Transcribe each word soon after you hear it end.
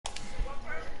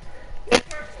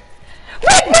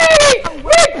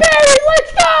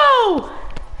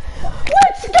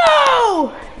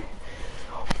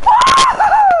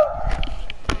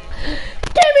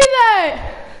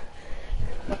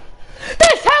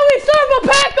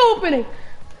opening.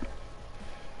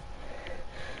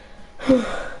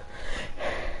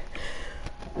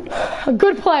 A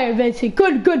good player, Vincent.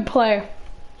 Good player.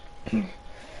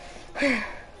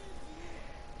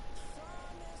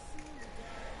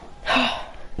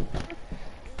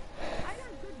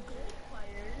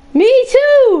 Me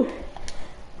too.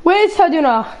 Where's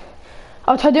Tardino?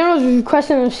 Oh, Tardino's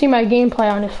requesting to see my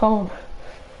gameplay on his phone.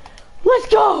 Let's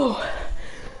go.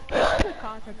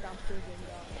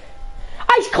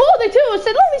 I called it too. I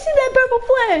said, let me see that purple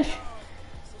flash.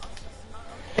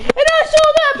 And I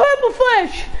saw that purple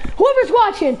flash. Whoever's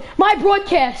watching my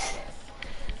broadcast.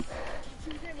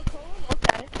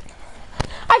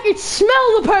 I can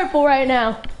smell the purple right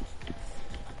now.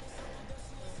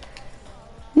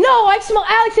 No, I smell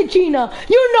Alex and Gina.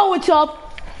 You know what's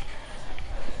up.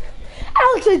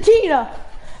 Alex and Gina.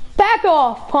 Back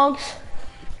off, punks.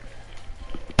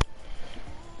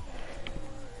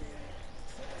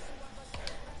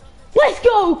 Let's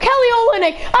go, Kelly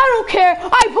Olynyk. I don't care.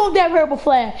 I pulled that purple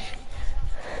flash.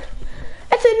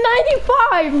 It's a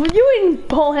 95. You didn't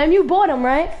pull him. You bought him,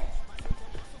 right?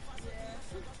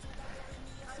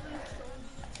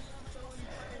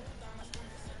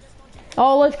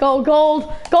 Oh, let's go.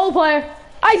 Gold. Gold player.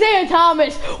 Isaiah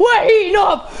Thomas. We're heating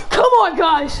up. Come on,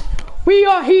 guys. We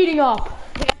are heating up.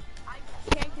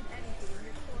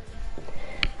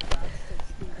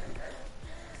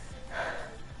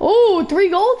 Oh, 3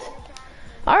 golds?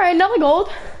 All right, another gold.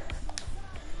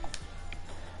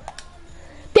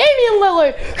 Damian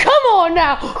Lillard, come on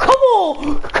now. Come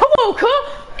on. Come on, come.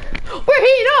 We're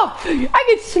heating up. I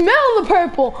can smell the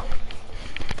purple.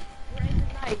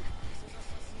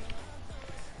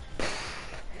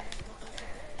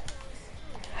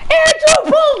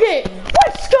 Andrew Bogut,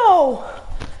 let's go.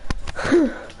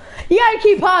 You gotta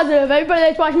keep positive. Everybody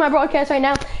that's watching my broadcast right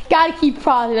now, gotta keep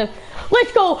positive.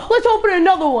 Let's go. Let's open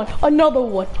another one. Another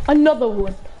one. Another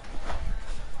one.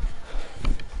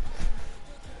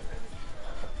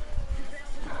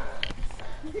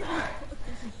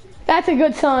 That's a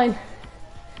good sign.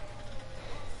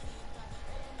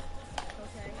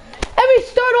 And we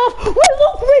start off with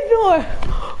Luke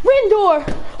Rindor.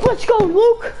 Let's go,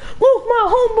 Luke. Luke, my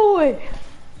homeboy.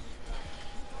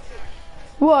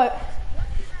 What?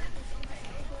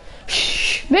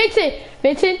 Shh.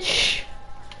 Vincent, shh.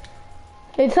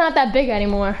 It's not that big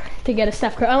anymore to get a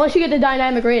Steph Curry, unless you get the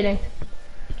dynamic rating.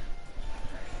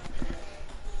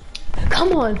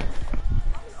 Come on.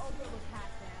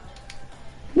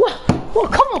 What? Well,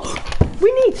 come on.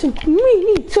 We need some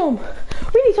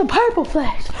purple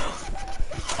flash.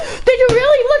 Did you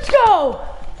really? Let's go.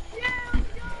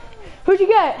 Who'd you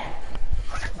get?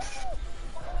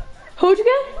 Who'd you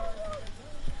get?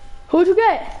 Who'd you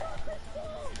get?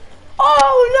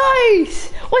 Oh,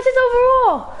 nice. What's his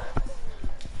overall?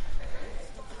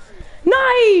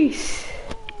 Nice!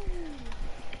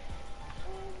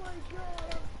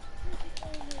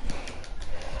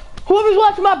 Whoever's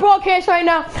watching my broadcast right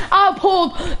now, I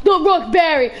pulled the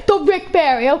Rick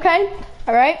Barry, okay?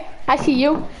 Alright? I see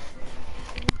you.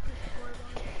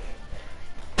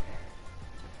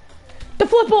 The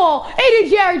football! It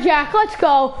is Jared Jack, let's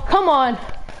go. Come on.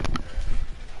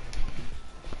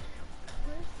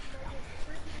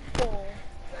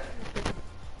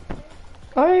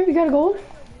 Alright, we got a goal.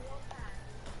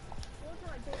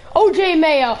 OJ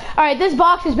Mayo. Alright, this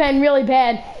box has been really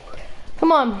bad.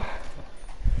 Come on.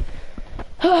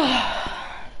 Come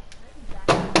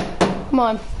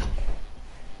on.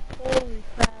 Holy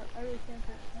crap. I really can't.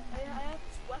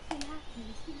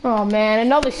 Oh man,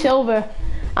 another silver.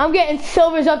 I'm getting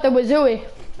silvers up the wazooey.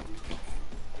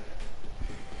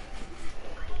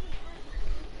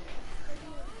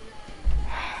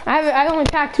 I only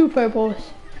packed 2 purples.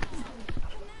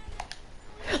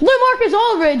 LaMarcus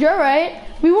Aldridge, alright.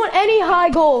 We want any high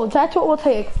golds. That's what we'll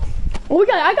take.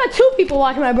 I got 2 people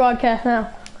watching my broadcast now.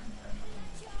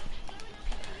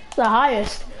 It's the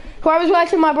highest. Whoever's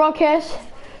watching my broadcast,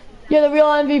 you're the real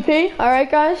MVP.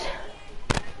 Alright, guys.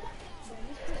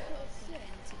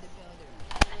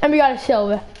 And we got a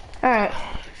silver. Alright.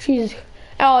 Jesus.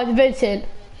 Oh, it's Vincent.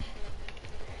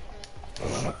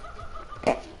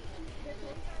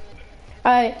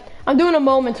 Alright. I'm doing a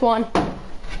moments one.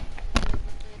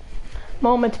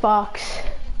 Moments box.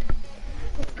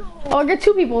 Oh, I got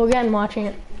 2 people again watching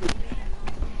it.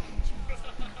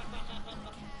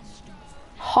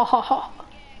 Ha ha ha.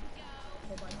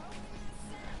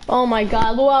 Oh my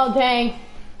god, well dang.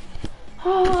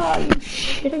 Oh, are you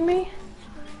shitting me?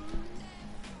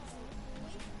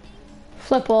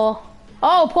 Flip ball.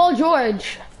 Oh, Paul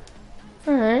George.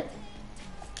 Alright.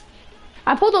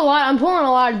 I'm pulling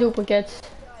a lot of duplicates.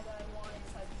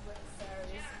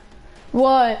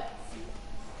 What?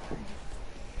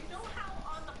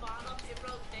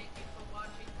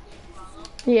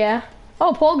 Yeah.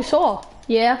 Oh, Paul Gasol.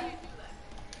 Yeah.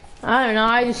 I don't know.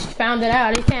 I just found it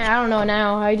out. I don't know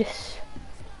now. I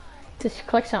just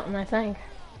click something, I think.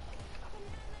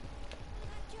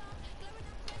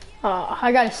 Oh,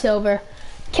 I got a silver.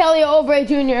 Kelly Oubre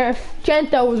Jr. If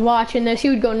Gento was watching this, he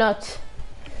would go nuts.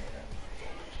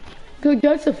 Good,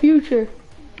 that's the future.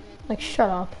 Like, shut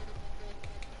up.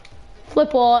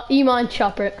 Flip ball, Iman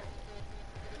Chuppert.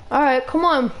 Alright, come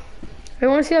on. I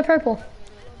want to see that purple.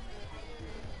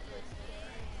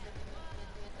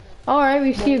 Alright,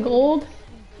 we see a gold.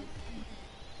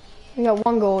 We got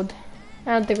one gold.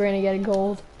 I don't think we're gonna get a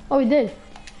gold. Oh, we did.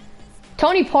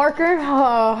 Tony Parker.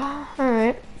 Oh,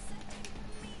 alright.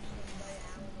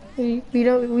 We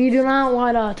do not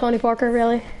want Tony Parker,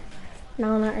 really.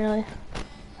 No, not really.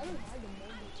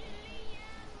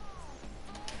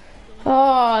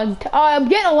 Oh, I'm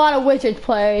getting a lot of Wizards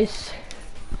plays.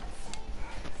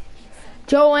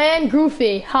 Joanne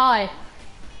Groofy, hi.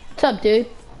 What's up, dude?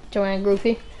 Joanne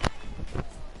Groofy.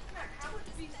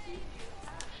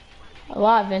 A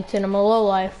lot, Vincent. I'm a low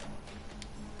life.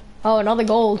 Oh, another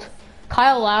gold.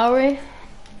 Kyle Lowry.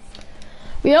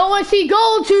 We don't want to see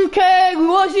gold, 2K. We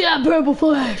want to see that purple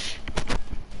flash.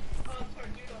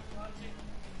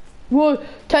 Whoa,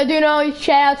 Tarduno,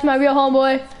 shout out to my real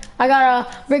homeboy. I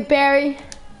got Rick Barry.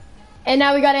 And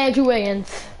now we got Andrew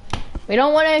Wiggins. We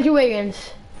don't want Andrew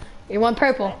Wiggins. We want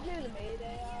purple.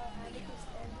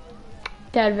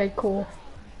 That'd be cool.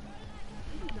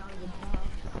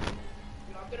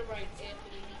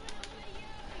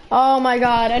 Oh my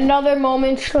god, another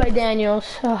moment, Troy Daniels.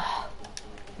 Ugh.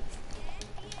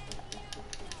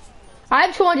 I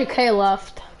have 200K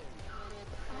left.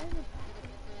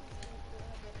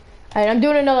 Alright, I'm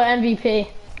doing another MVP.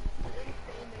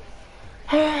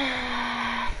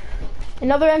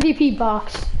 Another MVP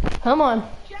box. Come on.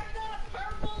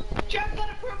 Check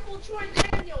that purple Troy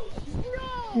Daniels.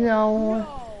 No.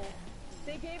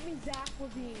 They gave me Zach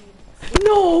Levine.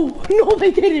 No,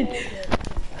 they didn't.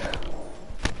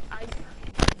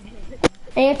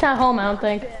 And it's not home, I don't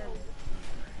think.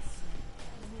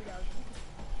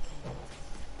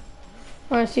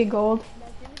 I want to see gold.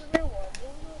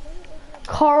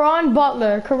 Caron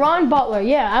Butler.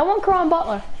 Yeah, I want Caron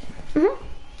Butler.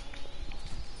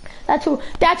 That's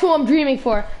who I'm dreaming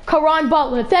for. Caron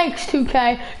Butler. Thanks,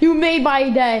 2K. You made my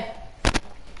day.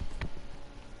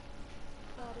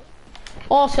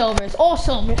 All silvers. Come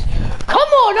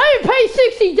on, I didn't pay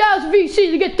 60,000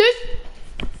 VC to get this.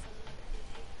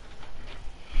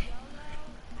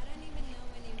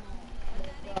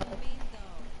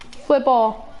 Flip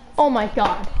ball. Oh my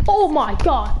god.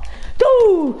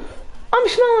 Dude, I'm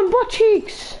smelling butt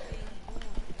cheeks.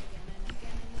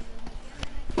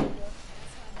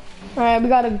 Alright, we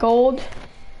got a gold.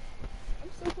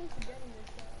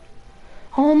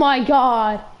 Oh my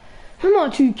god. Come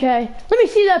on, 2K. Let me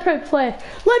see that purple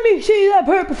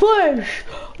flash.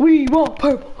 We want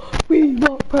purple.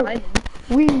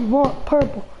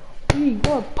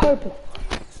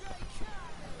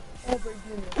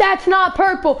 That's not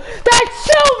purple. That's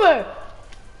silver.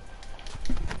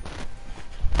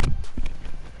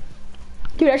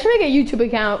 Dude, I should make a YouTube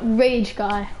account. Rage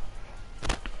Guy.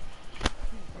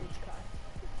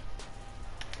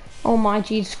 Oh my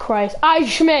Jesus Christ. I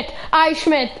Schmidt. I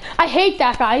hate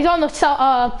that guy. He's on the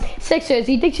Sixers.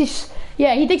 He thinks he's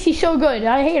so good.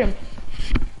 I hate him.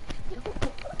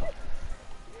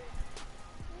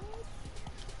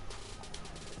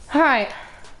 Alright.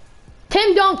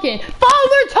 Tim Duncan.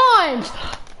 Father times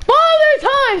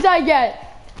I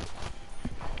get.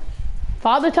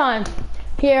 Father time.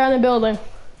 Here on the building.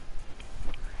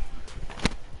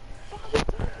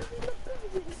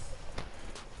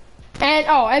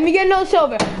 And we get no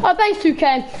silver. Oh, thanks,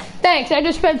 2K. Thanks. I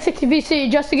just spent 60 VC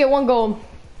just to get one gold.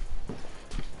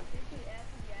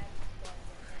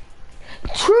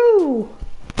 True.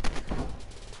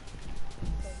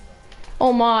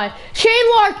 Oh my.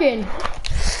 Shane Larkin.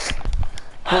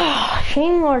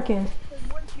 Shane Larkin.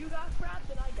 Once you got crap,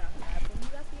 then I got crap. When you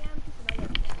got the amethyst, then I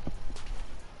got crap.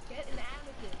 Get an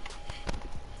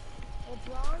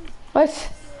amethyst.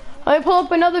 Let me pull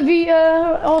up another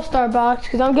All-Star box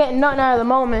because I'm getting nothing out of the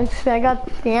moment. I got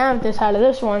the amethyst out of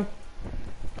this one.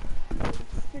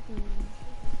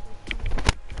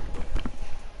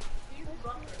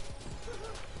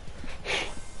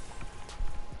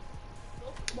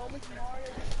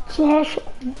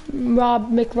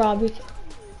 McRobbie.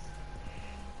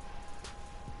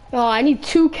 Oh, I need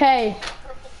 2K.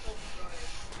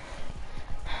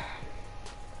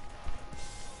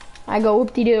 I go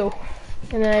whoop-de-doo.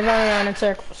 And then I run around in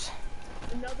circles.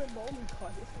 Another moment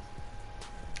card.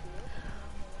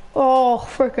 Oh,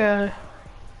 frickin'.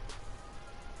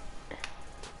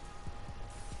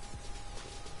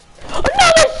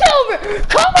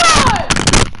 Come on!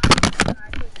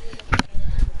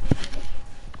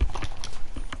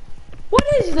 What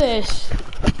is this?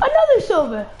 Another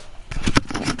silver.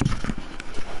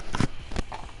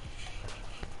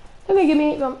 Okay, give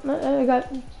me. I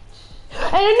got. And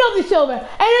another silver.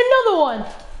 And another one.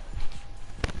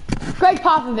 Greg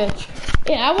Popovich.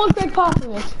 Yeah, I want Greg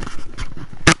Popovich.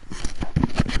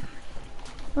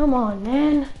 Come on,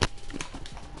 man.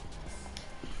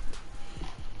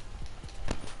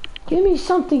 Give me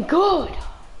something good.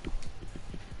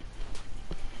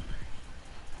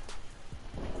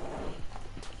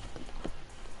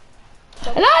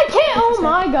 And I can't, oh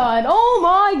my god, oh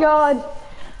my god.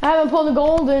 I haven't pulled a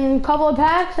gold in a couple of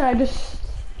packs and I just,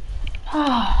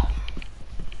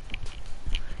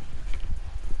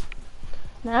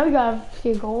 Now we got a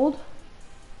few gold.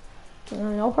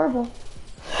 No purple.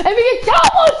 And we get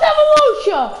Talbos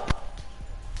Evolution!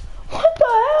 What the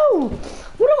hell?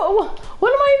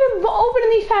 What am I even opening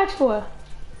these packs for?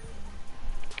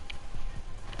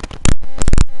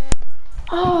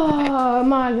 Oh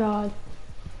my god.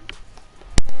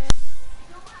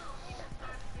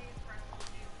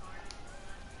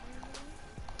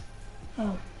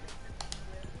 Oh.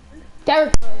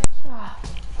 Derrick Rose.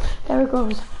 Derrick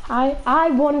Rose. I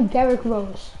wanted Derrick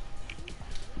Rose.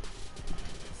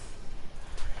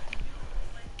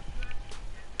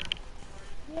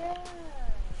 Yeah.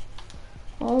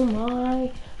 Oh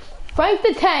my. Frank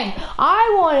the Tank.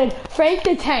 I wanted Frank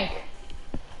the Tank.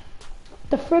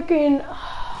 The freaking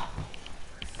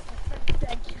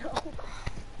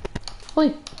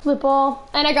flip ball.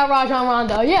 And I got Rajon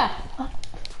Rondo. Yeah. I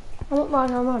want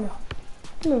Rajon Rondo.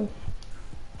 Give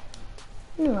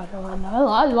me Rajon Rondo.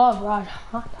 I love Rajon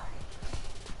Rondo.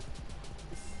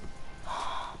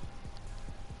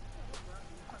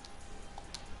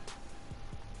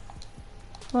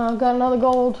 I got another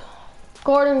gold.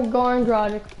 Gordon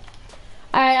Dragic.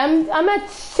 Alright, I'm at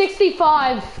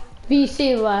 65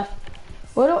 VC left.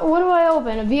 What do I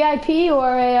open? A VIP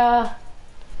or a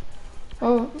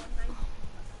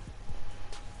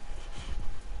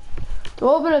to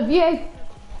open a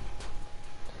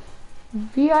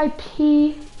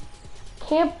VIP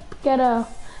can't get a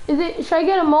should I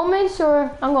get a moments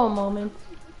or I'm going moments.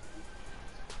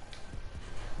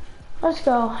 Let's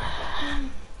go.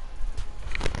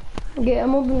 Okay,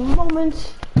 I'm opening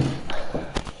moments.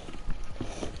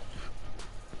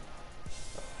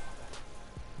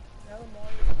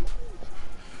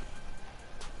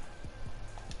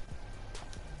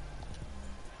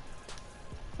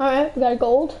 Alright, we got a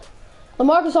gold.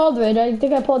 LaMarcus Aldridge, I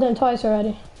think I pulled him twice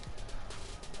already.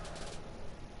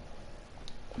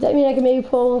 Does that mean I can maybe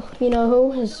pull, you know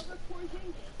who? His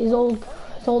old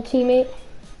teammate.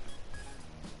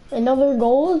 Another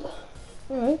gold?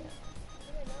 Alright.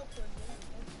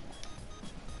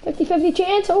 50-50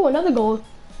 chance? Oh, another gold.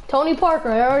 Tony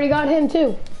Parker, I already got him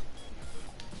too.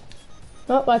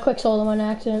 Oh, I quick sold him on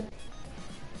accident.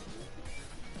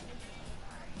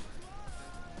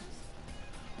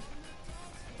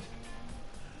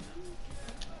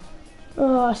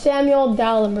 Samuel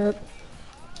Dalembert.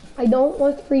 I don't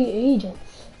want free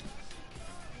agents.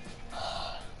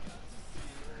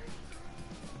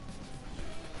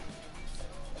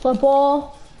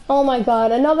 Football. Oh my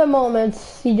god, another moment,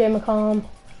 CJ McCollum.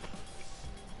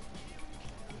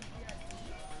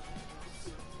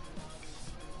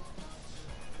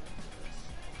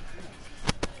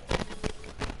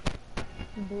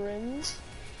 Brins.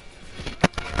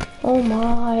 Oh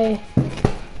my.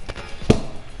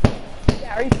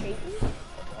 Gary Payton.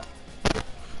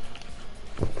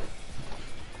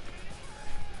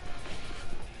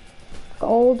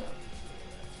 Gold.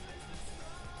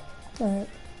 Alright.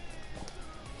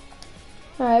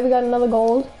 Alright, we got another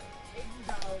gold.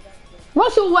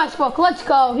 Russell Westbrook, let's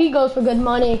go. He goes for good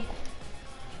money.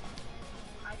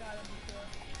 I got him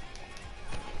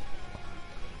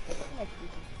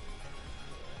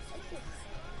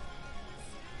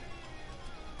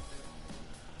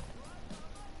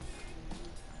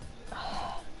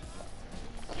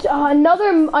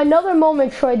before. Another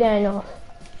moment, Troy Daniels.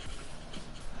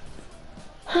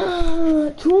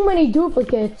 Too many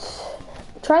duplicates.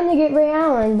 Trying to get Ray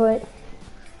Allen, but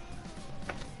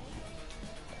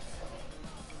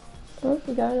oh,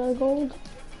 we got another gold.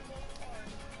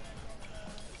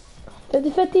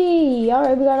 50-50. All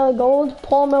right, we got another gold.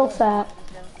 Paul Millsap.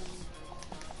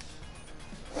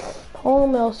 Paul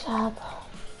Millsap.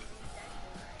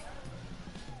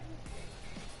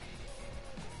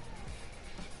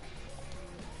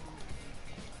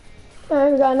 All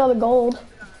right, we got another gold.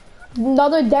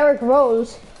 Another Derrick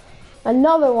Rose.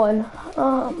 Another one.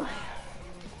 Oh my.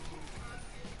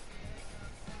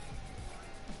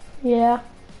 Yeah.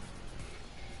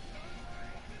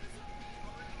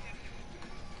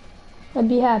 I'd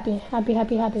be happy, happy,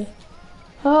 happy, happy.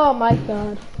 Oh my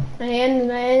god.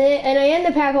 And I end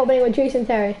the pack opening with Jason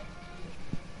Terry.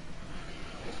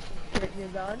 You're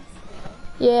done?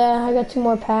 Yeah, I got 2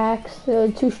 more packs.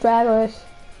 2 stragglers.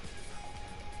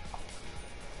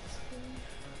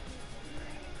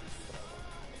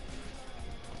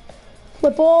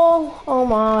 Flip ball. Oh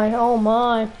my, oh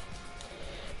my.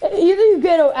 Either you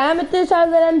get an amethyst out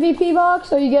of that MVP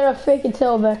box or you get a freaking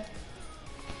silver.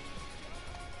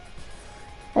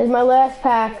 That's my last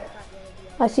pack.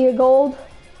 I see a gold.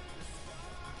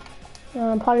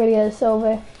 I'm probably gonna get a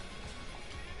silver.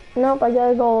 Nope, I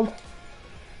got a gold.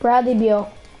 Bradley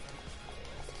Beal.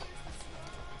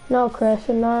 No, Chris,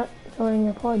 you're not joining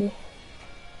your party.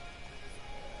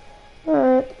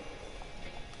 Alright.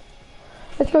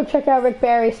 Let's go check out Rick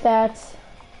Barry's stats.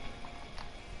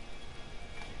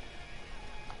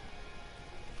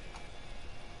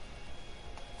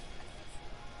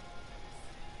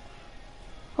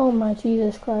 Oh my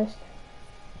Jesus Christ.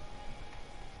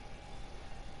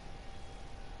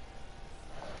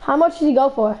 How much did he go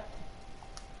for?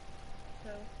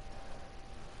 No.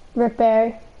 Rick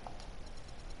Barry.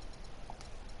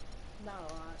 Not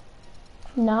a lot.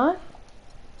 Not? No.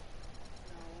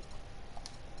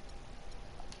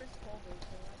 Chris Paul goes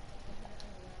for that.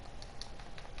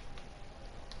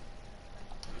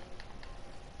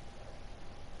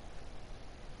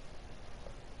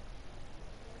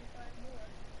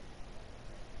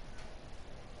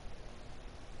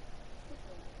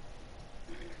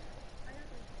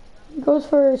 He goes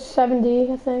for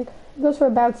 70, I think. He goes for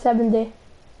about 70.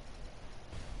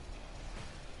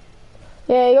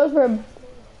 Yeah, he goes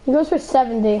for 70.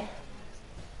 70?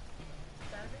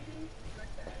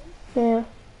 Yeah.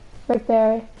 Rick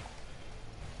Barry.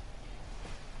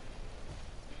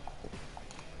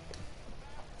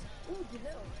 Ooh,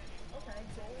 DeHill. Okay,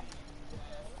 gold.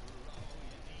 DeHill.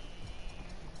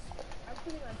 I'm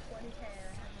putting on 20K and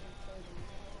I haven't even sold them.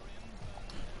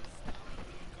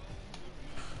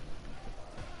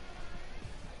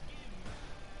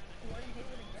 Gordon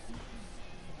Hayward again.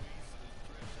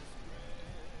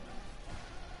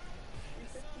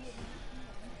 350 of each.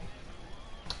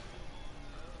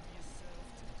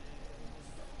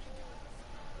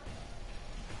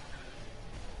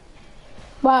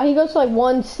 Wow, he goes for like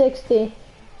 160.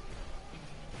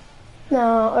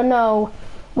 No,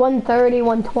 130,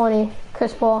 120.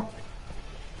 Chris Paul.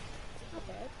 Not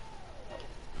bad.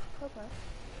 Okay.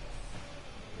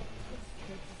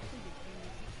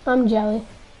 I'm jelly.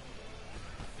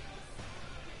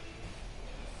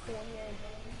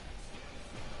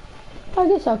 I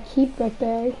guess I'll keep Rick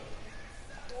Barry.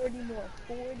 40 more.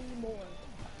 40 more.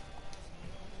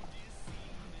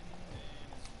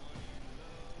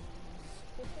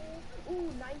 Ooh,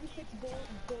 96 gold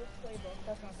playbook.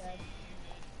 That's not bad.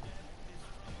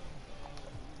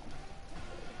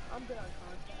 I'm good on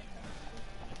contract.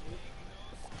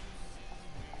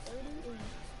 30.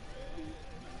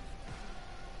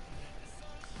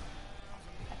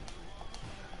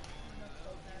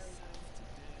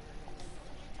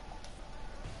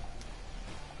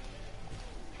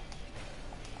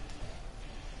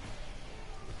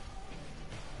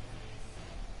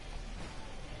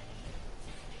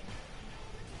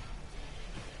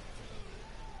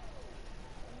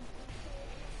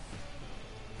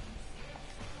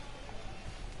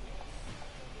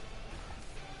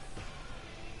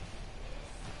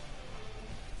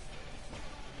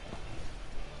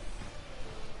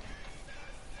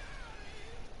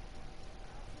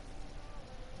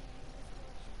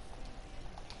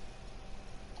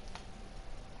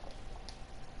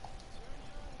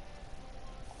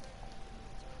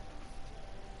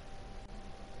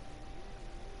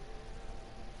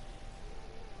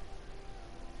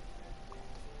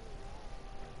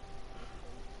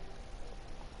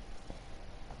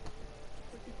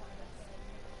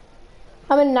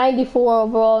 I'm in 94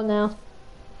 overall now.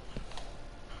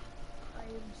 I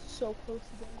am so close to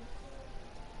getting it.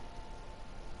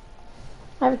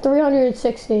 I have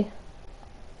 360. Even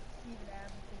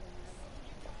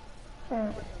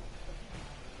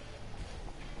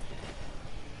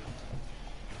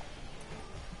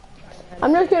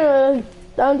averaging.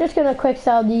 I'm just gonna quick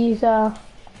sell these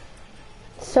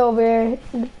silver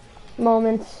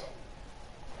moments.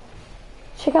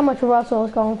 Check how much Russell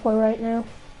is going for right now.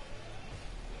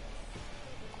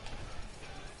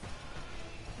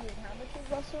 Wait, how much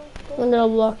is Russell? I'm gonna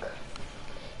look.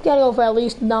 You gotta go for at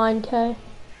least 9K.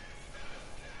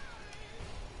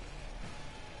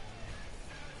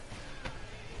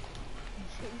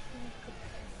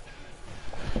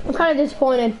 I'm kind of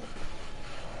disappointed.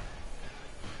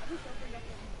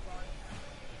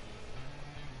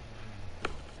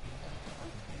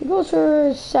 goes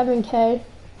for 7K.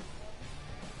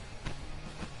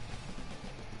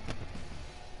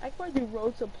 I can probably do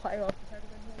road to playoffs.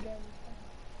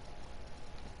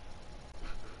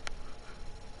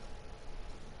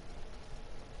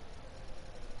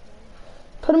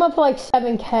 Put him up for like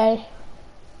 7K.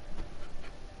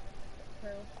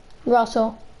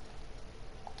 Russell.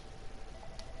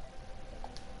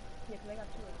 Yeah, 'cause I got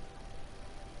 2 of them.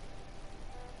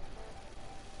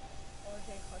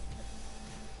 RJ Hudson.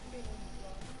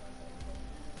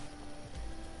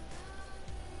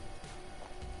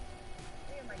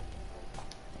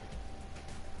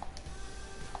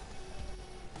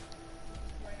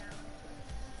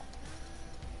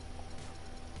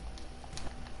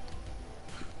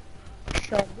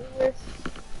 Sean Lewis.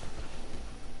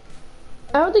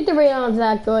 I don't think the Rayon's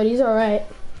that good. He's alright.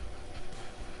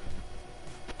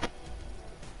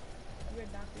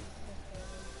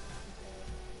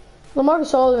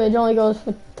 LaMarcus Aldridge only goes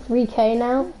for 3K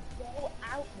now. Go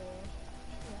out,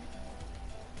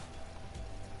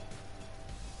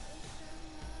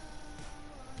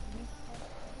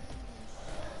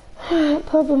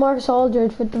 Put up LaMarcus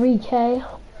Aldridge for 3K.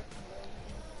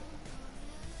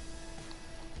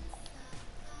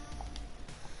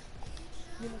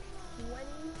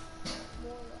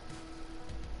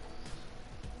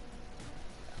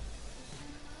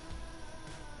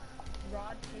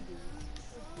 Rod Higgins.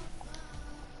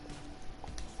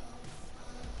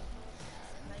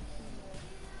 19 more.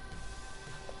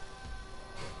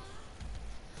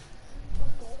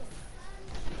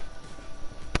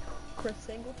 Chris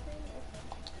Singleton?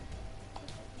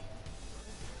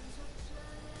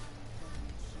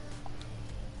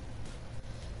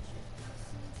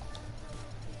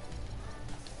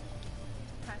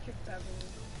 Patrick Beverly.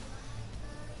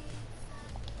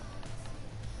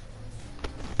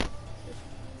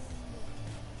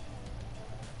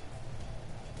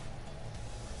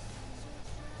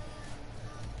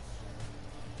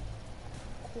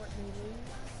 Courtney Lee.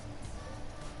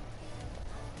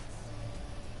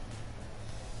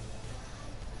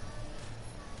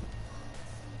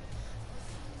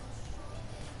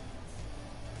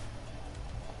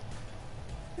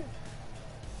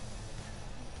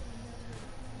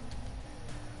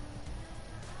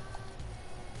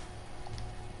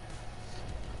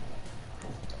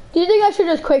 Do you think I should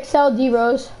just quick sell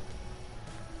D-Rose?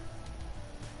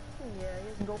 Yeah, he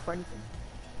doesn't go for anything.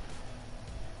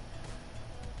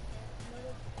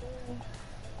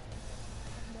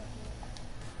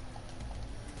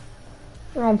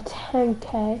 I have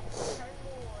 10K.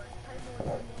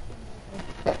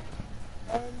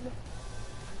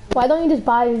 Why don't you just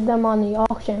buy them on the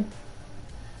auction?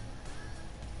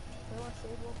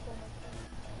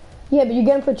 Yeah, but you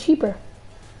get them for cheaper.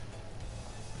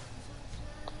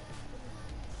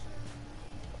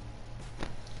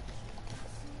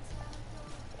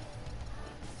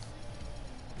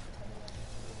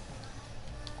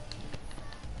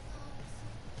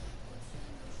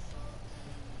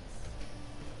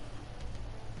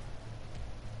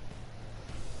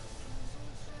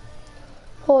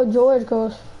 Paul George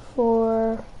goes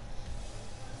for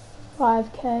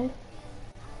 5K.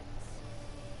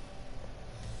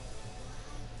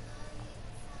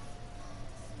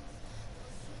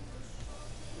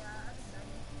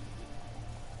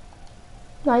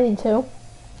 $92.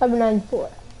 I have a 94.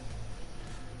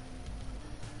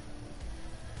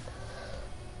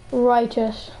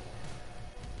 Righteous.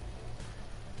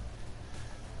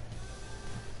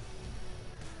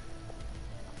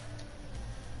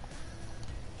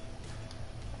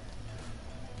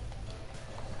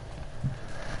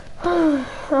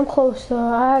 I'm close though.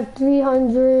 I have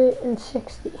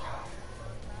 360.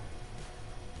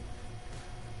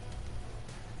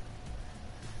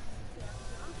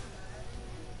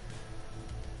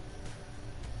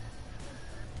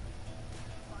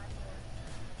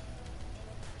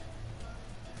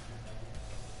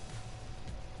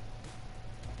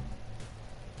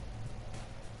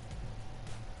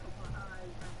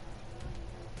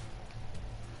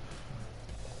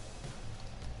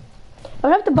 I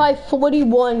would have to buy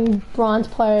 41 bronze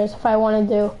players if I want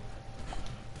to do.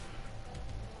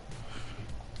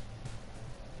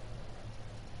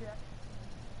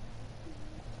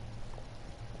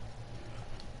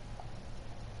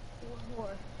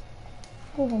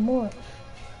 Four more.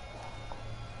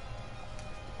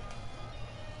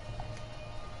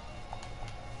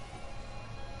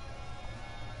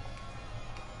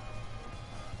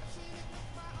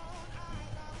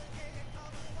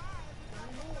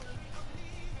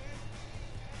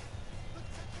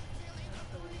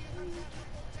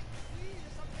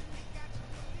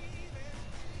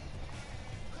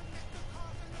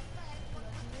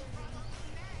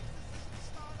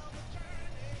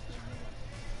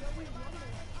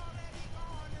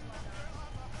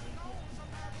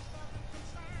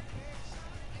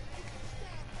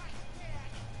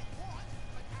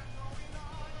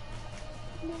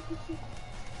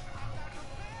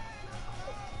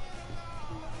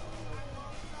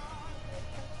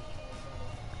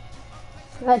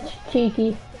 That's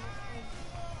cheeky.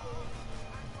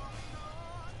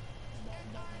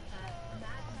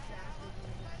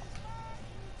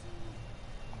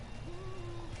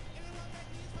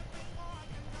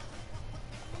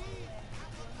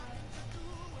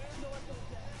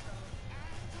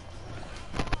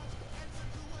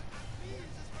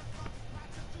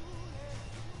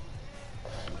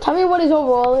 Tell me what his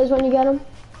overall is when you get him.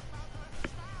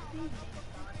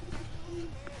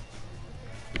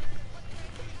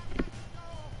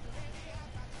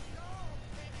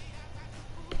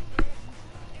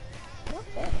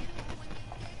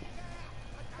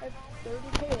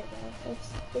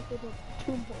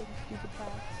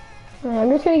 I'm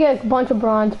just gonna get a bunch of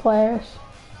bronze players.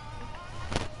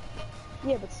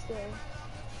 Yeah, but still.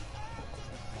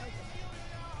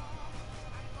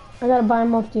 I gotta buy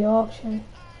them off the auction.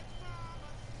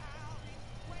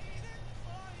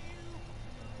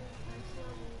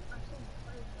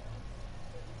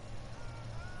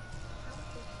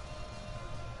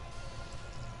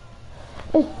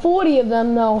 There's 40 of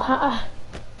them though.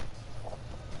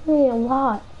 Really a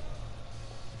lot.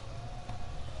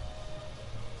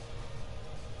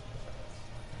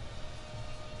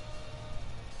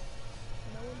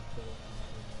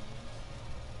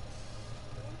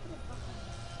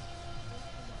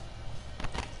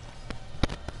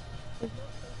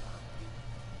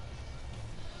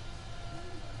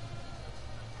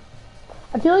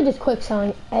 I feel like just quick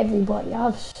selling everybody.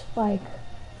 I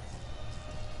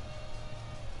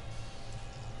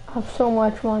have so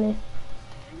much money.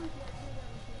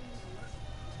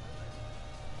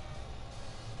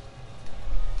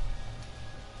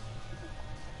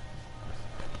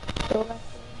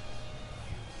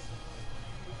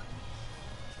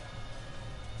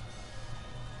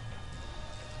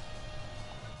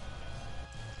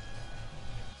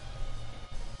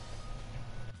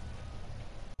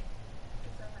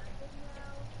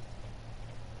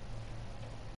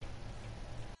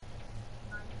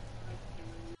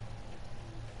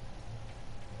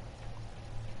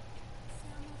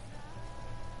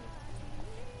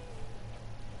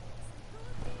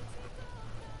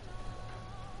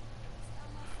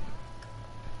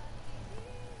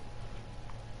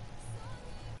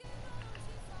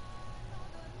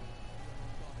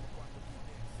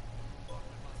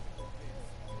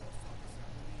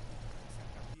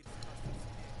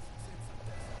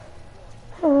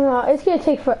 I don't know, it's gonna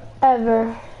take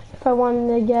forever if I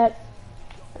wanted to get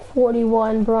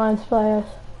 41 bronze players.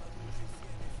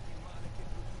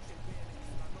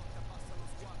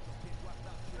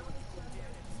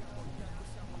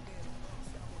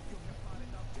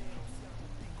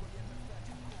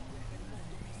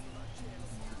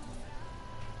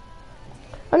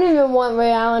 I don't even want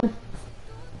Ray Allen.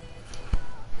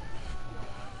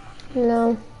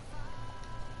 No.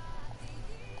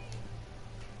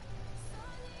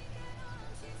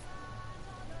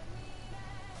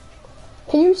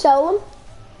 Can you sell them?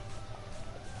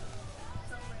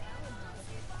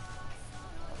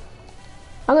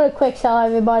 I'm gonna quick sell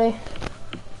everybody.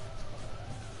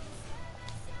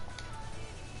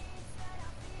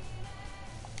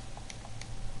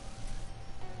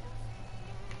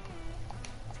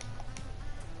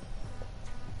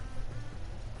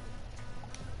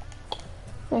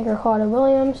 Anchor Carter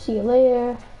Williams, see you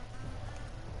later.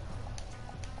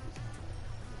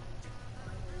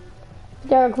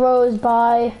 Derek Rose,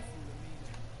 bye.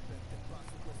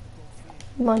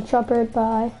 Mont Shepard,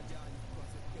 bye.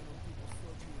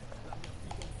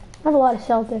 I have a lot of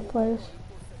Celtic players.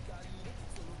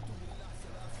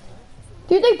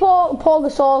 Do you think Paul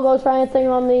Gasol goes for anything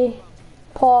on the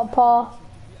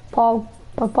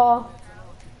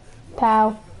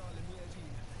Pow?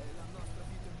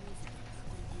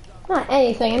 Not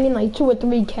anything, I mean like 2 or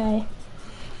 3K.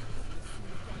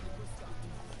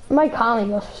 Mike Conley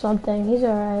goes for something, he's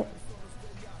alright.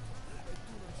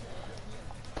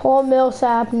 Paul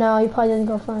Millsap, no, he probably doesn't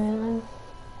go for anything.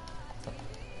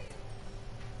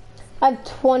 I have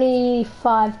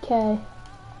 25K. I'll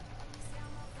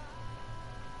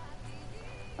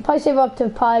probably save up to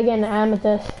probably get an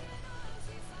amethyst.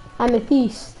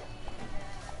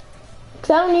 Cause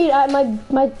I don't need,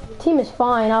 my team is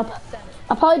fine. I'll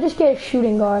probably just get a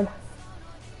shooting guard.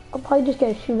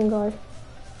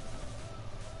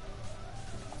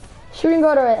 Shooting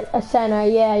guard or a center,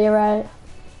 yeah, you're right.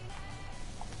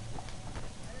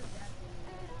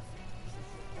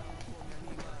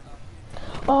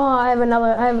 Oh, I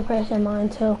have a person in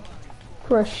mind too.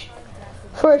 For a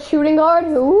shooting guard?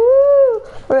 Ooh,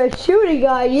 for a shooting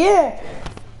guard, yeah.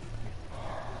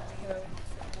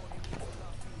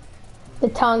 The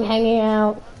tongue hanging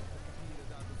out.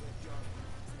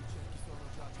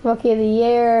 Rookie of the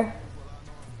year.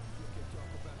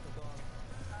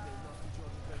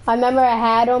 I remember I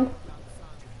had him.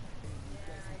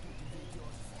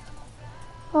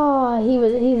 Oh,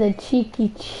 he's a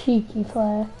cheeky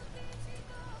player.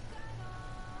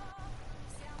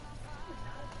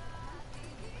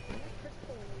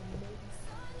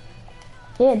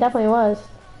 Yeah, it definitely was.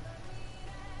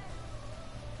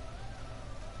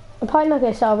 I'm probably not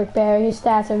gonna sell Rick Barry. His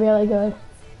stats are really good.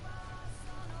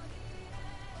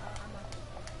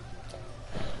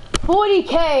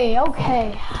 40K,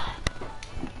 okay.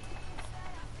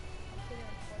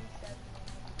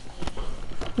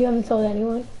 You haven't sold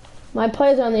anyone? My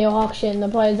players are on the auction, the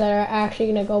players that are actually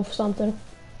gonna go for something.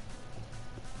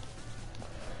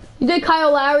 You think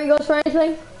Kyle Lowry goes for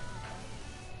anything?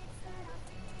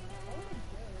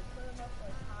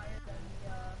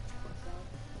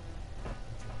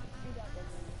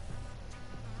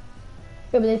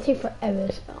 Yeah, but they take forever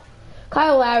to spell.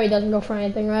 Kyle Lowry doesn't go for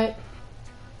anything, right?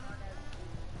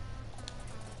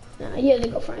 No, he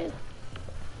doesn't go for anything.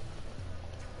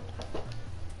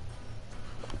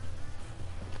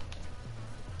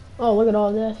 Oh, look at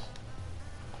all this.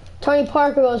 Tony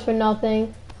Parker goes for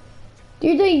nothing. Do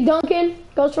you think Duncan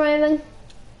goes for anything?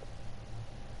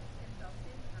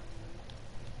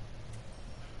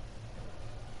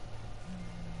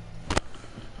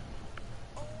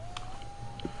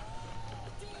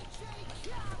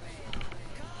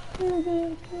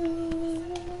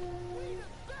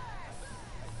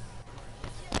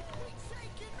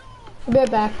 I'll be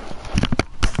right back.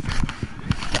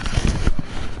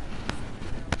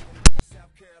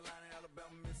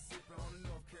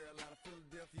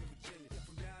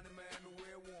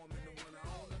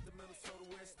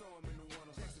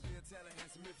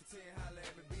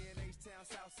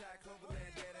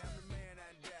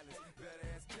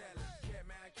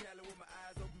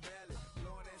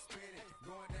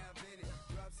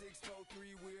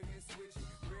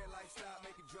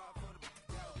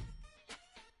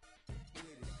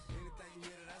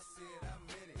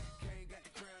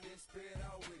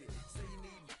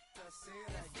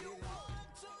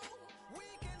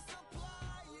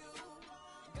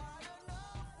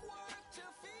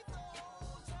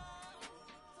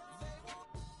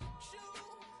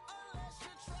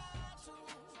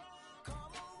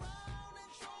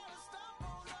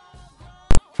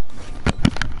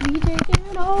 We taking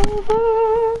it over.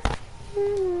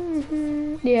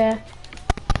 Yeah.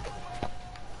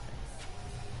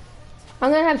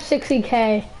 I'm gonna have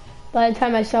 60K by the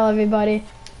time I sell everybody.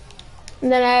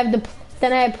 And then I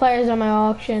have players on my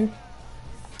auction.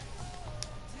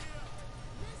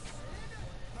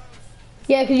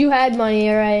 Yeah, cause you had money,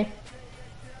 alright.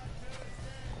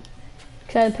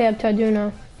 Cause I had to pay up to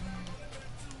Arduino.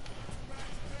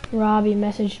 Robbie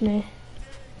messaged me.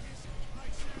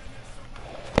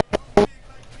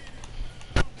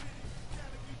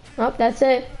 Oh, that's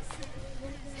it.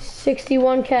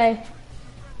 61K.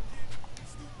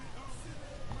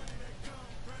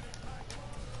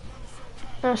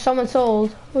 Oh, someone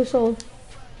sold. Who sold?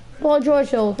 Paul George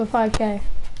sold for 5K.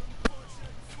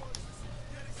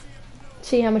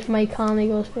 See how much Mike Conley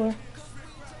goes for.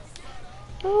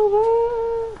 Over.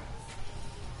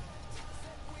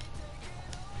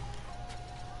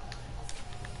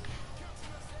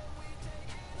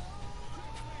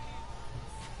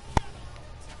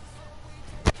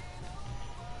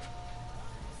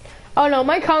 Oh no,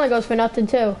 Mike Conley goes for nothing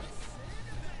too.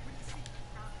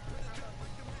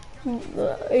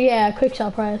 Yeah, quick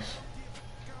sell price.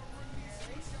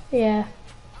 Yeah.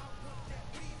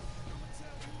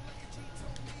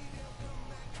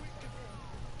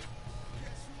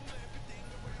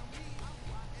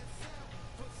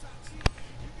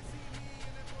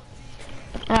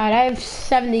 Alright, I have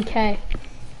 70K.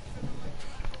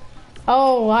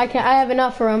 Oh, I have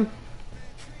enough for him.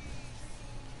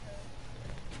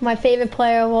 My favorite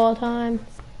player of all time.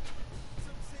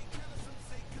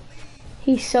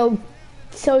 He's so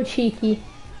cheeky.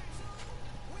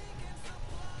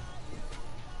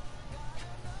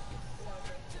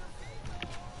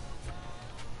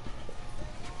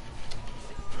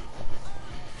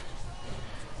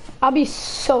 I'll be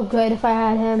so good if I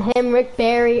had him. Him, Rick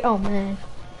Barry. Oh man.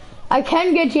 I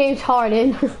can get James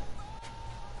Harden.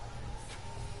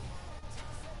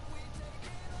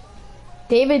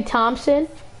 David Thompson.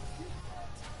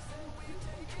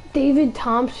 David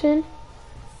Thompson.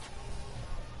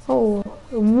 Oh,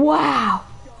 wow.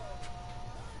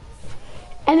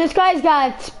 And this guy's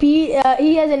got speed.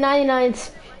 He has a 99.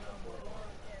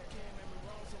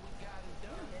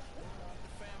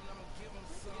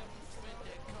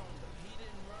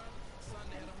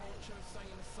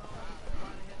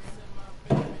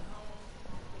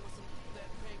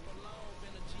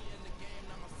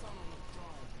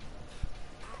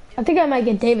 I think I might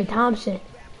get David Thompson.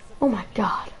 Oh my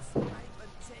God.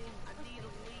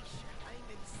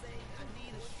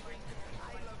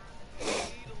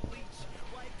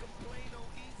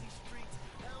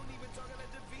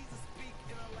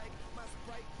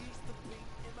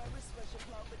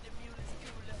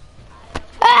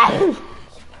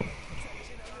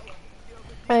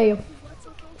 Hey,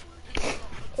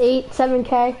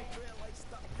 7K.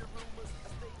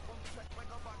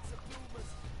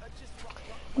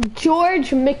 George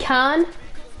McCann.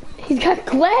 He's got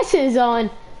glasses on.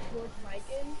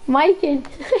 Mikan.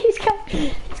 he's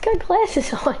got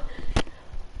glasses on.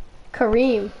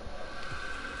 Kareem.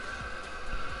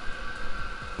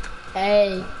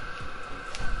 Hey.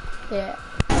 Yeah.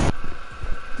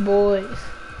 Boys.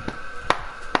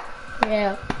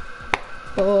 Yeah.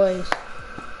 Boys.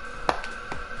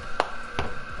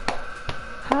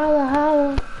 Holla,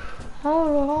 holla.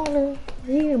 Holla, holla.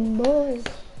 Yeah, boys.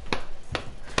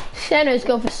 Centers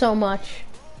go for so much.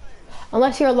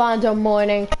 Unless you're Alonzo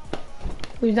Mourning,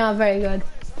 who's not very good.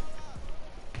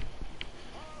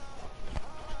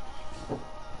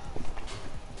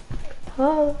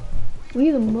 Oh,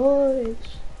 we the boys.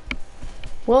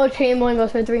 Will Chamberlain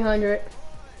goes for 300.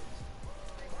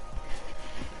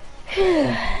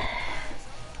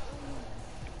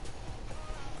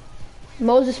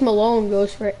 Moses Malone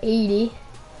goes for 80.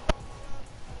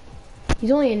 He's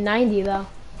only a 90 though.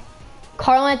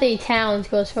 Karl Anthony Towns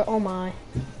goes for, oh my.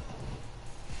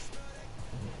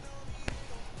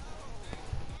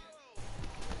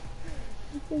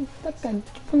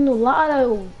 From the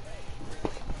lotto.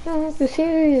 I'm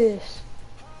serious.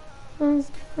 I'm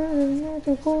not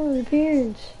the full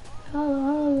appearance. Holla,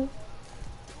 holla.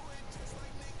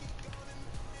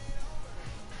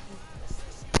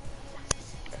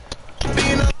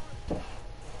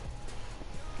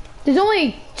 There's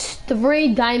only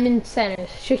 3 diamond centers.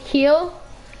 Shaquille,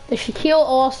 the Shaquille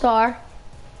All-Star,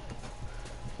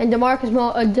 and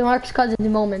DeMarcus Cousins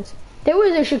Moments. There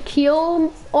was a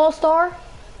Shaquille All-Star.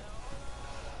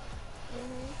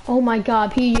 Oh my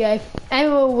God, PJ.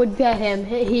 Anyone would bet him.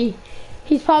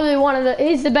 He's probably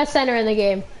he's the best center in the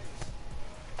game.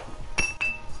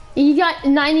 He got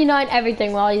 99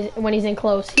 everything when he's in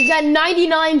close. He got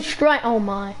 99 strike. Oh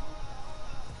my.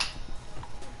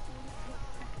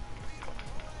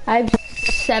 I have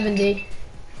 70.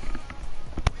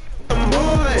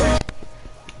 Alright,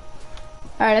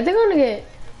 I think I'm gonna get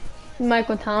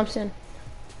Michael Thompson.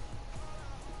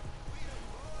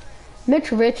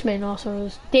 Mitch Richmond also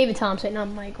was David Thompson, not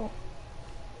Michael.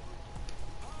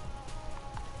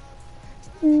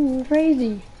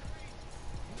 Crazy.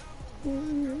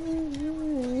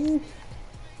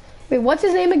 Wait, what's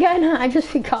his name again? I just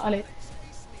forgot it.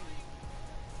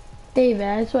 David,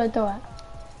 that's what I thought.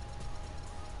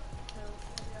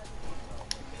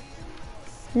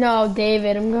 No,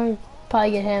 David, I'm going to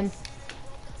probably get him.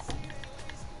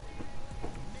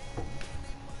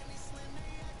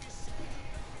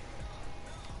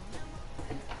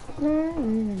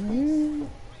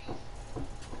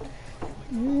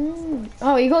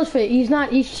 Oh,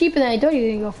 he's cheaper than I thought he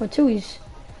was gonna go for too. He's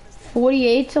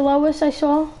 48's the lowest I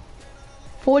saw.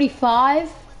 45.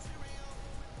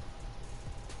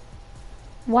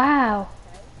 Wow.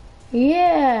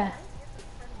 Yeah.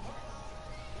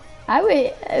 I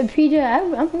would, PJ,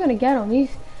 I'm gonna get him.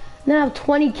 He's now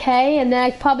 20K, and then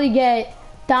I probably get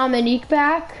Dominique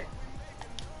back.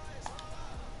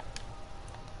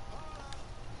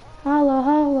 Holla,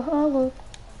 holla, holla.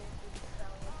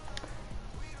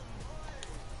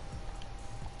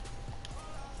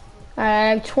 Alright, I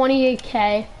have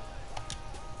 28K.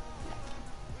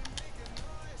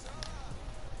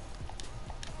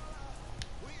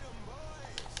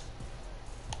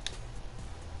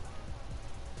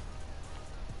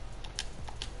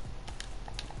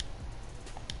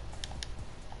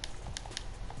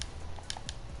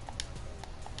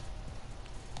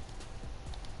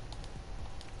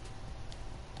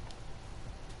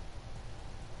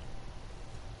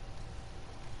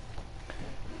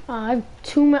 I have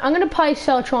I'm gonna probably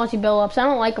sell Chauncey Billups. I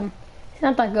don't like him. He's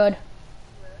not that good.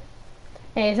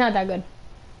 Hey, it's not that good.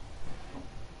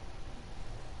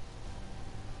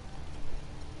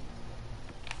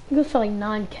 He goes for like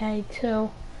 9K too.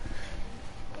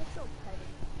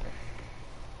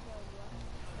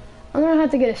 I'm gonna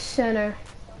have to get a center.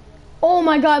 Oh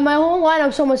my God, my whole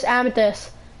lineup's almost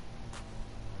amethyst.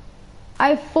 I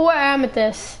have 4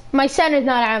 amethysts. My center's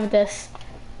not amethyst.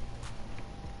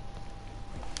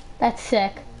 That's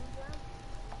sick.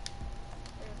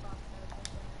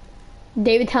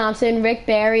 David Thompson, Rick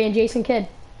Barry, and Jason Kidd.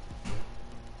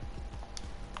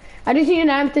 I just need an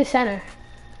amethyst center.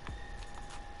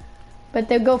 But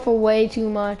they go for way too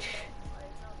much.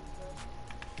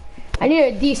 I need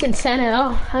a decent center.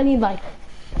 Oh, I need like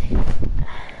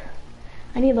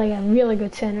a really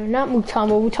good center. Not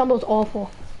Mutombo. Mutombo's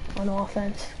awful on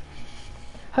offense.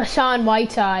 Hassan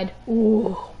Whiteside.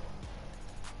 Ooh.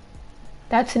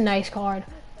 That's a nice card.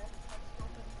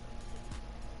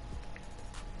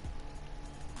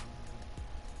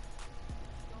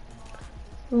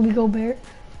 Ruby Gobert.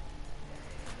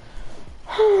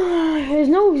 There's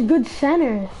no good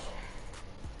centers.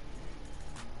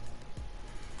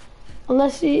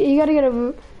 Unless you gotta get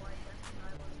a...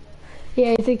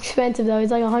 Yeah, it's expensive though.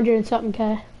 It's like 100 and something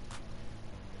K.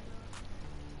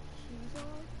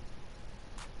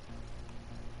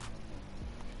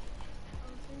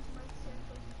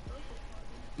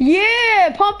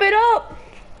 Yeah, pump it up.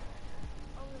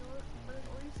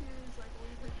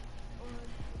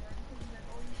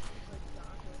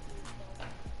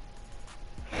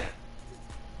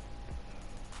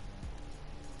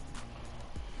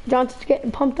 Johnson's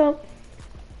getting pumped up.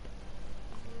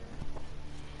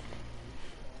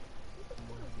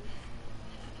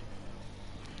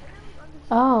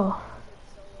 Oh.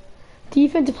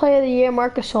 Defensive player of the year,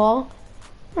 Marcus All.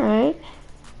 Alright.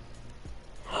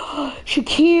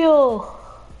 Shaquille.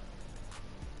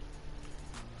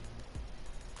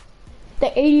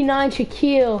 The 89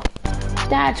 Shaquille.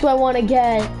 That's what I want to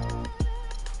get.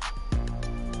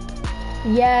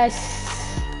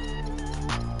 Yes.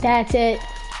 That's it.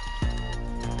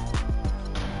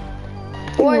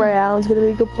 Ray Allen's gonna be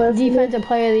a good player. Defensive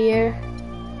player of the year,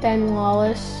 Ben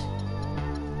Wallace.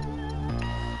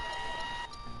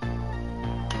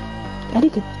 Daddy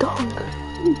could dunk.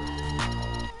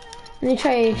 Let me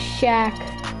try Shaq.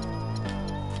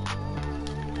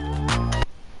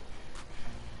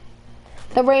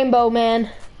 The Rainbow Man.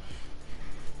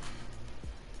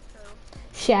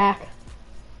 Shaq.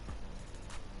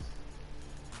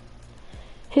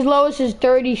 His lowest is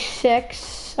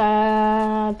 36.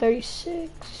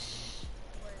 36.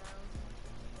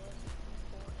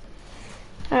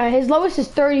 Alright, his lowest is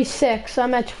 36.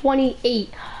 I'm at 28.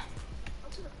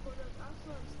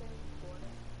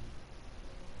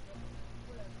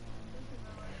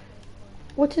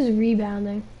 What's his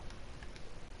rebounding?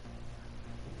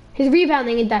 His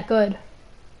rebounding ain't that good.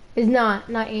 It's not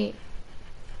 8. I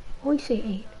always say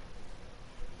 8.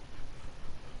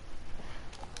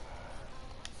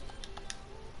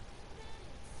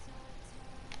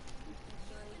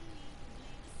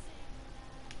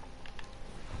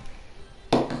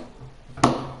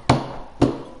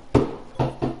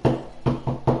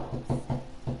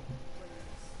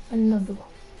 Another one.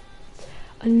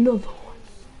 Another one.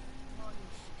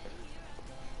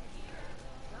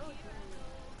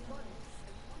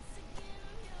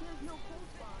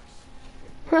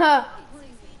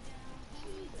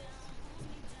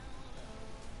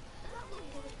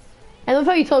 I love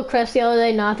how you told Chris the other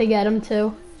day not to get him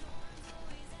too.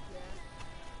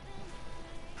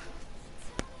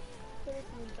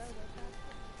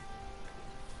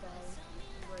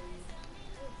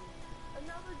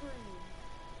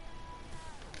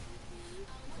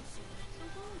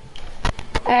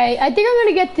 Alright, I think I'm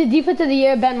gonna get the defense of the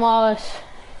year, Ben Wallace.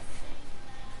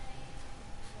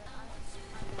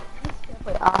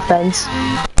 Offense.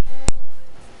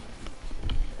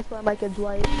 That's why I might get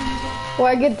Dwight. Or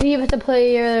I get the defensive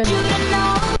player,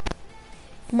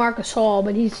 Marcus Hall,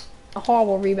 but he's a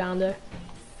horrible rebounder.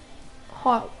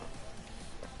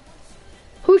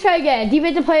 Who should I get?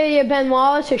 Defensive player of the year, Ben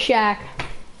Wallace or Shaq?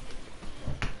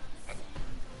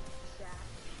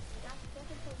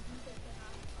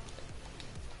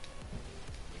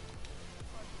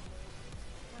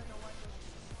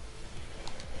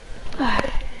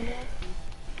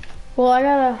 Well, I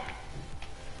gotta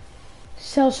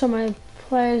sell some of my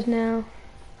players now.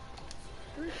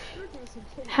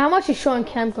 How much is Sean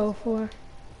Kemp go for?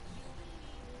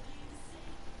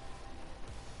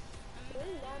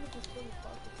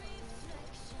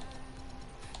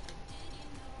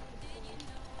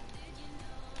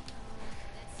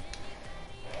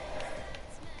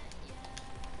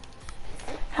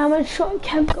 How much Sean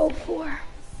Kemp go for?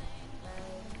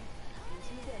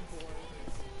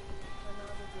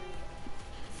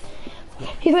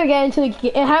 He's gonna get into the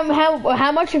game.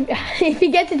 How much if he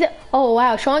gets into? Oh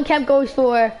wow, Sean Kemp goes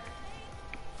for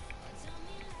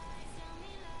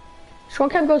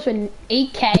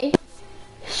 8K.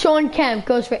 Sean Kemp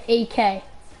goes for 8K.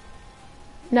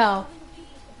 No,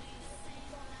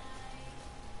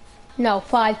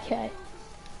 5K.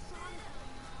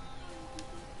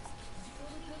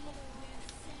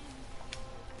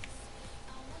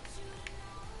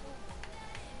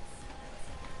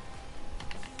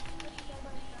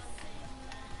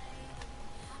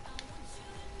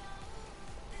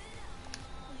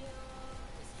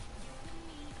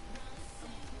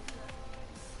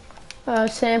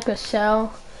 Sam could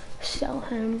sell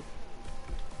him.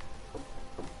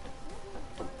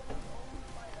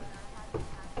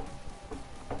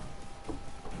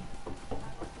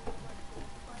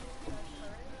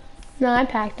 No, I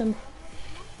packed him.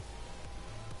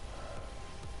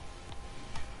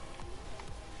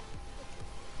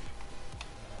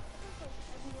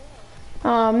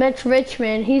 Mitch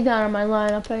Richmond, he's not on my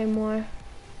lineup anymore.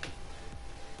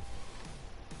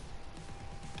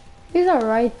 He's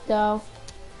alright though.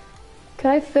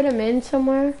 Could I fit him in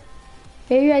somewhere?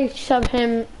 Maybe I shove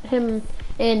him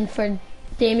in for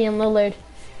Damian Lillard.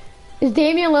 Is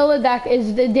Damian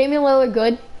Lillard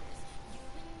good?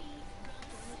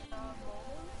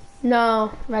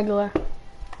 No, regular.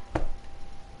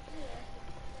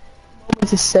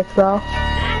 This is sick though.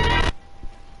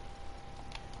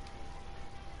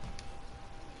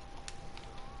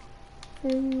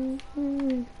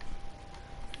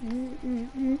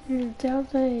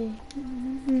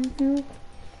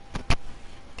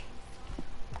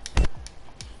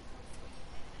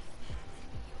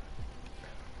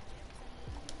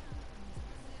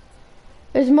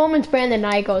 There's moments Brandon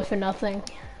Knight goes for nothing.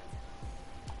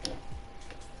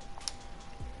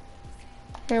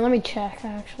 Here, let me check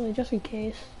actually, just in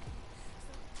case.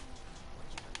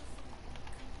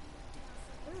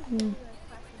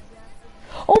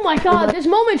 Oh my god, this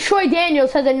moment Troy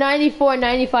Daniels has a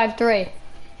 94-95 3.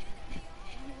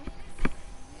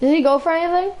 Does he go for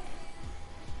anything?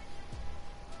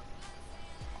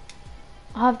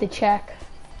 I'll have to check.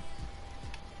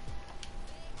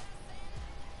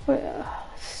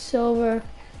 Silver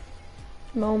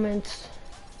moments.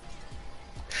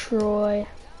 Troy.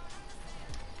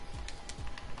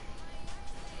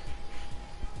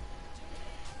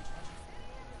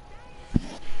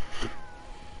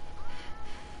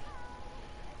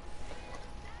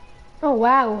 Oh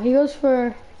wow, he goes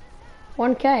for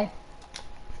 1K.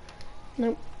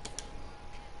 Nope.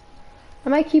 I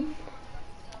might keep.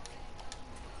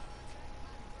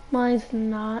 Mine's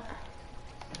not.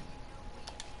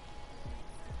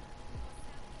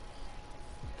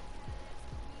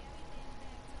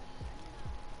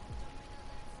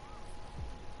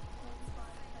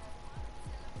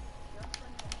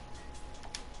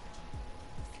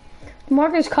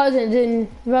 Marcus Cousins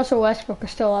and Russell Westbrook are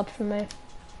still up for me.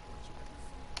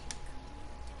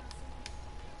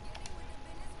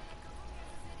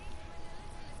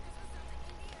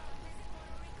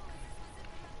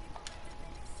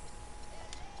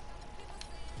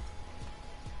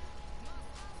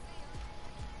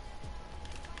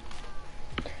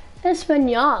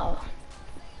 Espanol.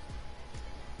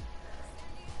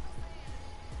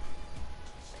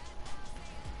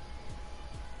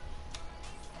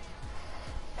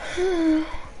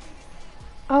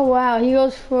 Oh wow, he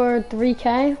goes for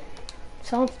 3K.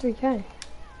 Sounds 3K.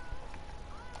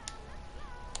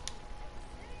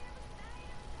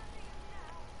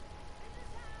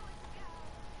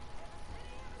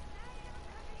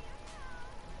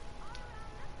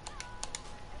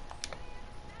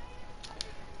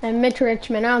 And Mitch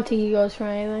Richmond, I don't think he goes for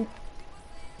anything.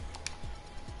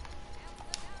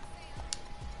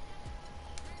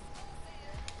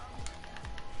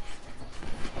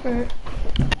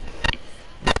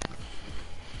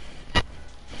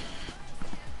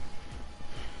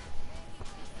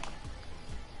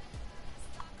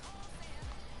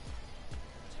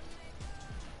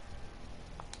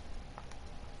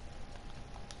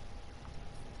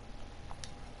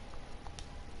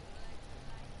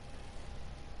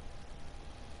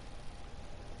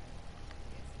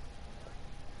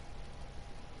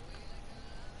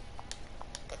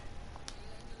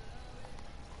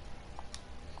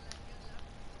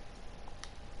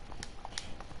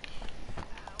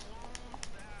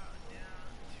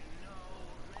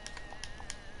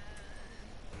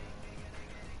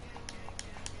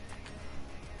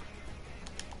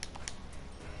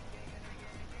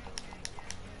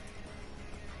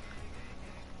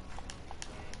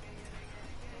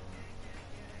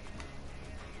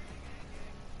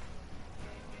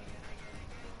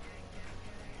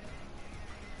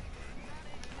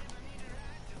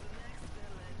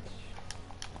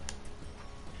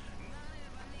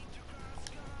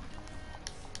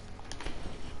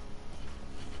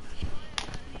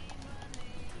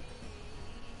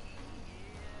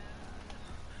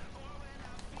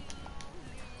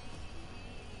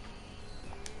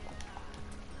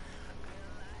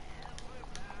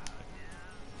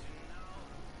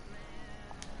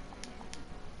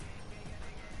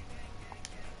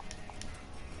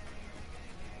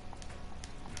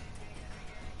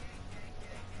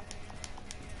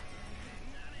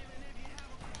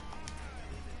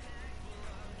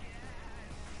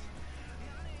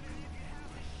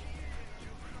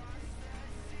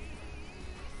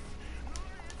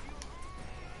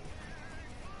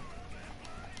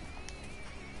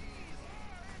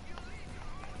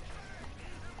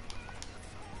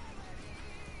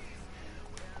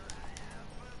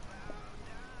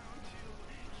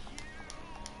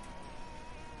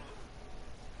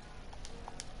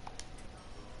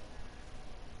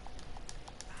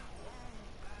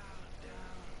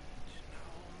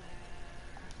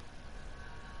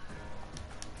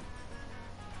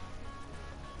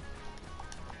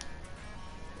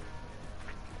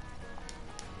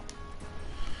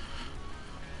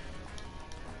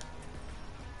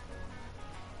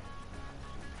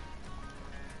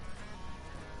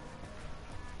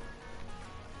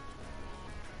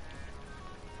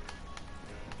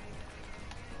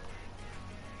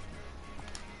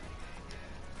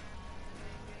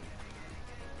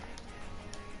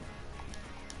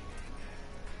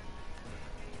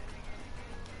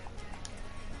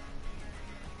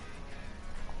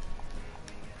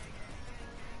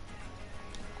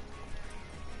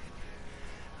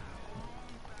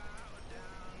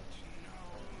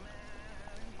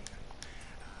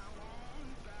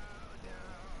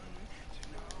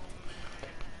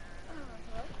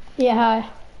 Yeah, hi.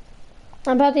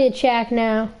 I'm about to get checked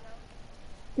now.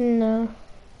 No.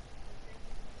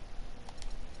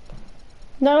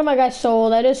 None of my guys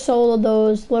sold. I just sold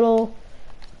those little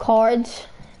cards.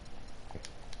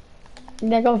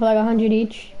 That go for like 100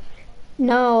 each.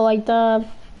 No, like the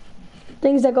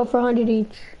things that go for 100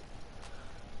 each.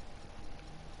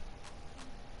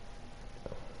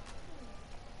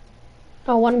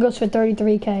 Oh, one goes for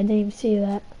 33K. I didn't even see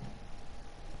that.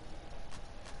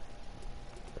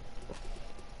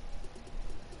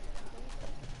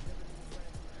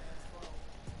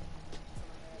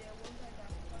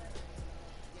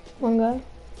 One guy.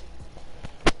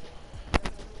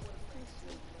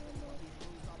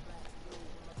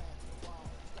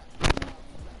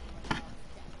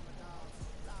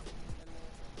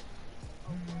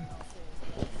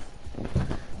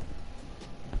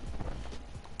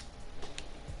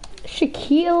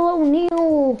 Shaquille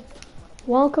O'Neal,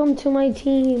 welcome to my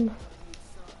team.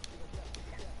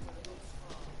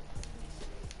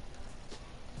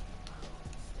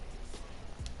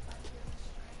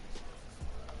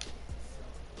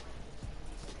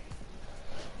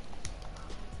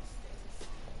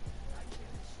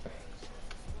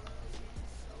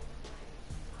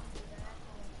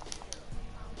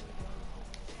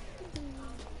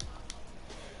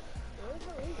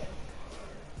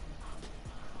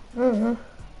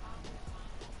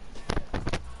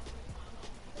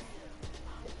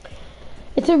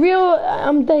 It's a real,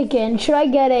 I'm thinking, should I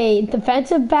get a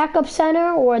defensive backup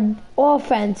center or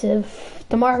offensive?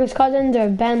 DeMarcus Cousins or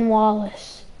Ben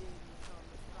Wallace?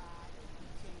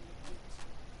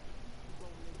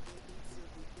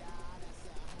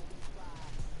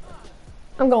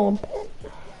 I'm going Ben.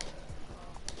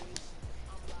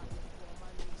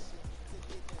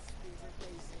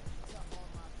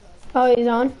 Oh, he's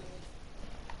on?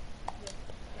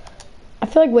 I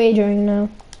feel like wagering now.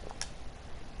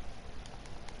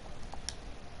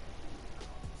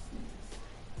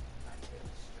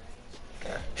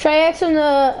 Should I ask him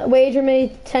to wager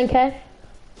me 10K? I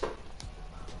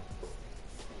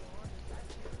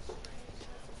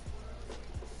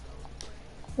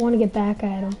want to get back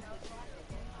at him.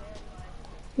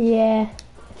 Yeah.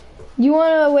 You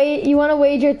want to wait? You want to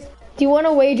wager? Do you want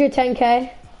to wager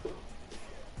 10K?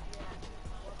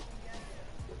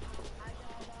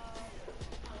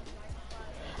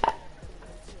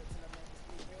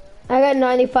 I got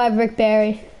 95 Rick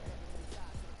Barry.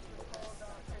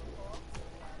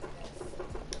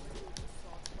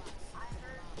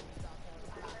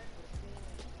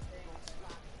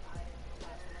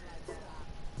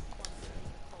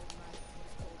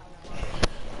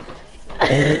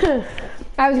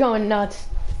 I was going nuts.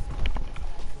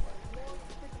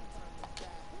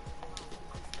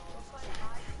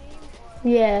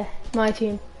 Yeah, my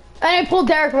team. And I pulled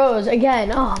Derrick Rose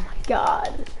again. Oh my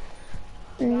god.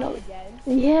 No.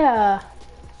 Yeah.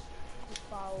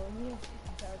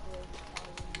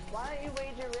 Why don't you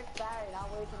wager Rick Barry and I'll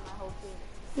wager my whole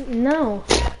team? No.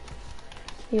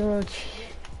 You don't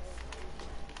cheat.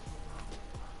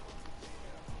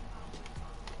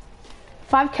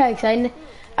 5K, cause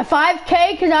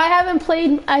 5K, cause I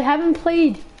haven't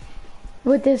played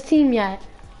with this team yet.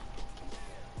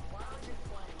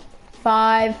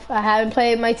 5, I haven't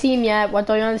played my team yet. What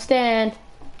don't you understand?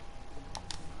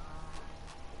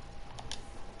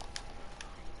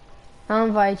 I'll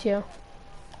invite you.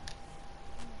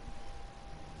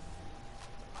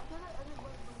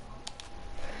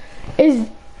 Is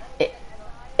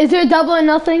there a double or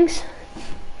nothings?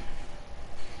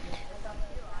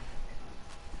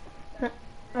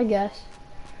 I guess.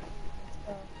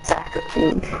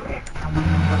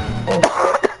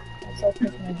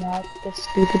 This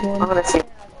stupid one.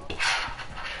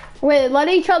 Wait, let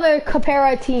each other compare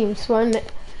our teams when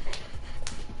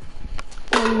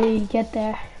we get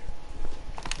there.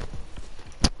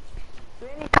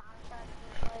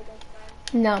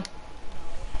 No.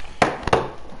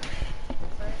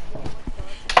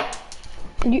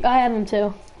 I have him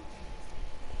too.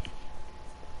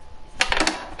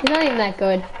 He's not even that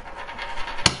good.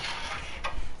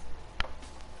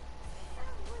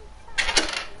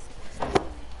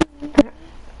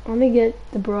 Let me get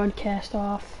the broadcast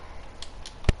off.